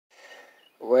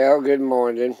Well, good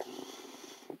morning.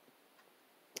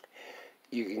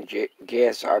 You can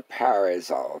guess our power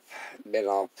is off. Been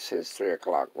off since 3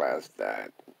 o'clock last night.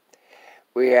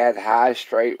 We had high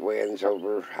straight winds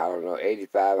over,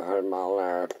 85, 100 mile an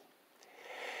hour.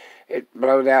 It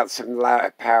blowed out some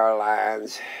power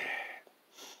lines.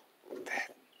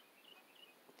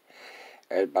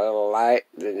 There's a little light,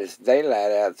 then it's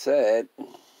daylight outside.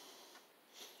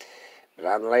 But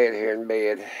I'm laying here in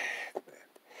bed,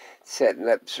 setting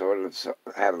up sort of, so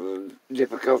having a little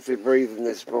difficulty breathing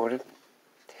this morning.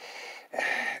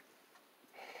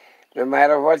 No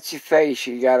matter what you face,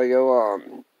 you gotta go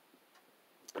on.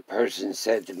 A person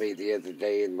said to me the other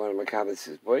day in one of my comments,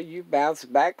 says, "Well, you bounce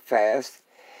back fast."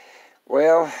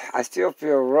 Well, I still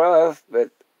feel rough,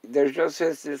 but there's no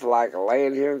sense just like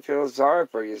laying here and feeling sorry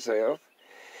for yourself.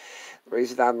 The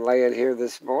reason I'm laying here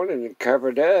this morning and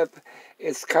covered up,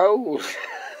 it's cold.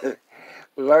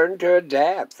 Learn to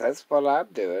adapt. That's what I'm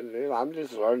doing. I'm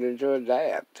just learning to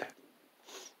adapt.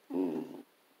 No,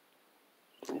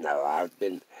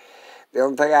 the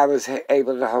only thing I was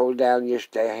able to hold down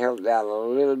yesterday, I held down a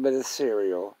little bit of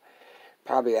cereal,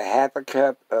 probably a half a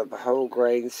cup of whole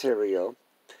grain cereal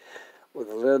with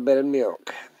a little bit of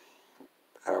milk.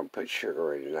 I don't put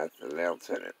sugar in it, nothing else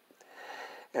in it.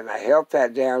 And I held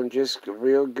that down just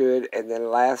real good. And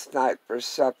then last night for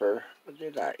supper, what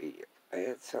did I eat? I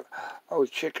had some,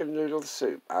 chicken noodle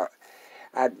soup.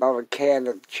 I bought a can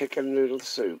of chicken noodle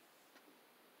soup.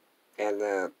 And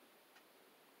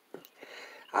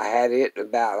I had it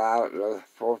about, 4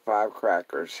 or 5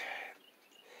 crackers.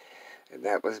 And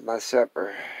that was my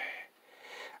supper.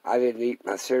 I didn't eat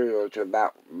my cereal till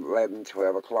about 11,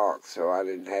 12 o'clock, so I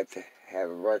didn't have to have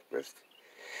a breakfast.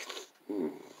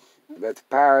 But the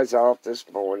power's off this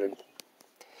morning.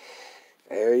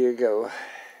 There you go.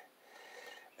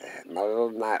 My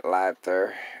little night light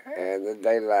there and the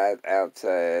daylight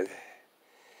outside.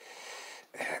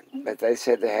 But they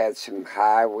said they had some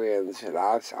high winds, and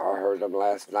I heard them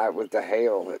last night with the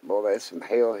hail. Well, there's some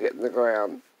hail hitting the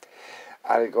ground.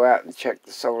 I had to go out and check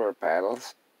the solar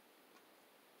panels.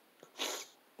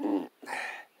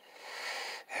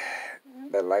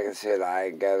 But like I said, I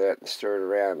ain't got up and stirred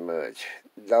around much.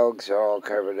 Dogs are all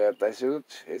covered up. They say,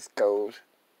 "Oops, it's cold."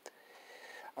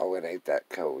 Oh, it ain't that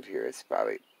cold here. It's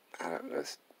probably,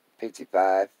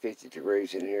 55, 50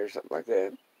 degrees in here, something like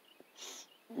that.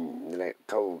 It ain't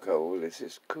cold. It's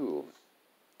just cool.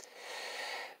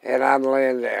 And I'm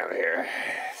laying down here.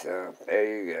 So, there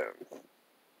you go.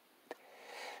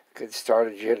 Could start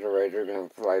a generator.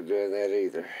 Don't feel like doing that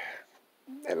either.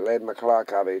 At 11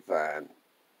 o'clock, I'll be fine.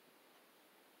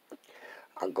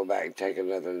 I'll go back and take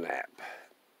another nap.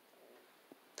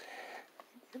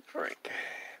 Drink.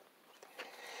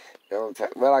 Well,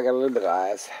 I got a little bit of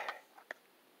ice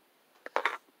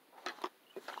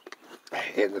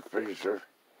in the freezer,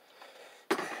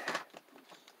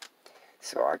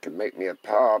 so I can make me a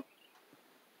pop.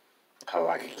 Oh,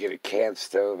 I could get a camp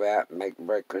stove out and make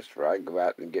breakfast, or I can go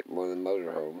out and get one of the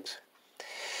motorhomes.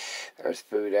 There's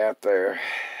food out there.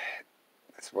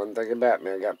 That's one thing about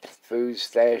me. I got food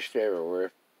stashed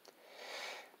everywhere.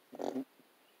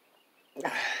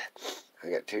 I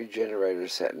got 2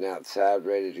 generators sitting outside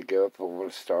ready to go if I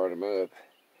want to start them up.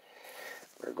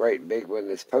 A great big one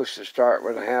that's supposed to start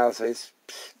when the house, this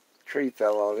tree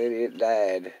fell on it. It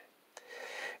died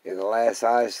in the last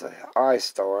ice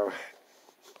storm.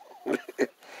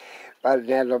 If I didn't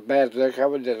have no bad luck, I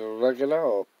would have done luck at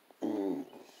all. Let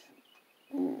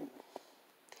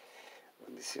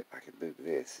me see if I can move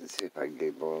this and see if I can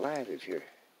get more light in here.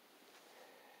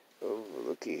 Oh,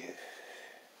 looky.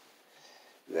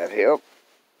 Does that help?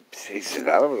 He said,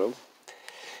 I don't know.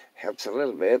 Helps a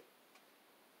little bit.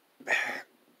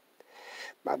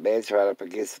 My bed's right up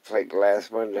against the plate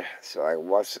glass window, so I can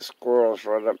watch the squirrels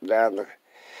run up and down the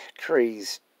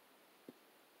trees.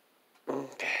 I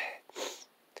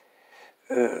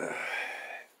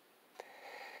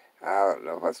don't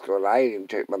know what's going on. I didn't even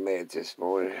take my meds this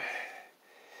morning.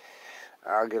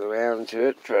 I'll get around to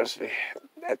it, trust me.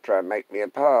 After I make me a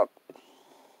pop.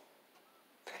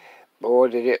 Boy,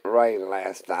 did it rain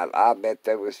last night. I bet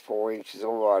there was 4 inches of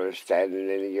water standing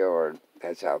in the yard.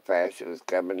 That's how fast it was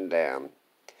coming down.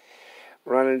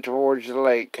 Running towards the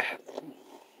lake.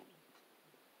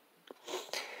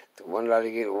 The one that to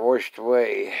get washed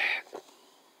away.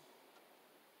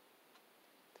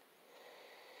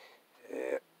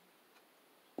 Yeah.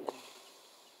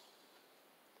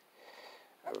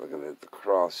 I'm looking at the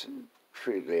cross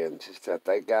tree limbs and stuff.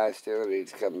 That guy still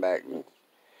needs to come back and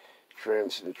trim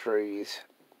some trees.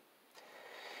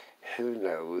 Who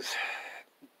knows?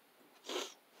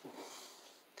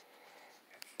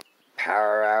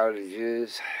 power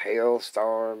outages,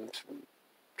 hailstorms,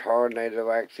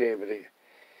 tornado activity.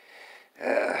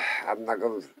 I'm not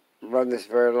going to run this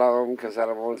very long because I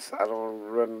don't want to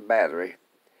run battery.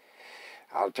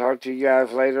 I'll talk to you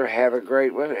guys later. Have a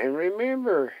great one. And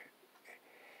remember,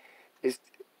 it's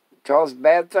because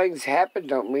bad things happen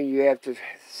don't mean you have to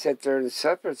sit there and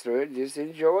suffer through it. Just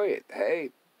enjoy it. Hey,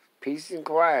 peace and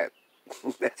quiet.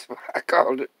 That's what I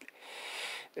called it.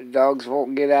 The dogs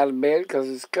won't get out of bed because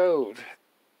it's cold.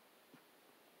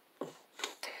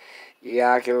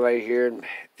 Yeah, I can lay here and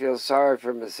feel sorry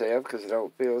for myself because I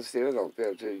don't feel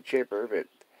too chipper, but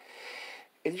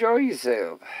enjoy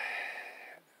yourself.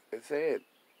 That's it.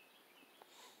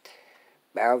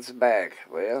 Bounce back.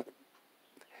 Well,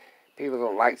 people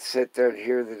don't like to sit there and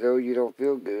hear that, oh, you don't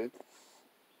feel good.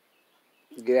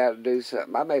 Get out and do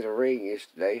something. I made a ring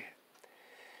yesterday.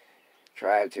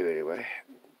 Tried to anyway.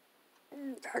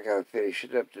 I gotta finish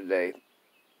it up today.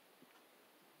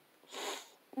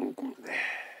 The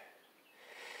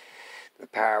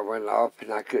power went off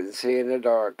and I couldn't see in the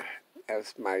dark.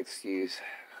 That's my excuse.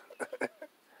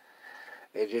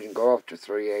 It didn't go off to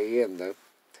 3 a.m. though.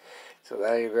 So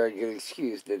that ain't a very good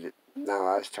excuse, did it? No,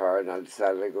 I was tired and I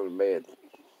decided to go to bed.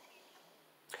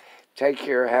 Take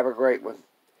care. Have a great one.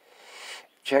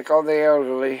 Check on the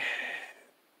elderly.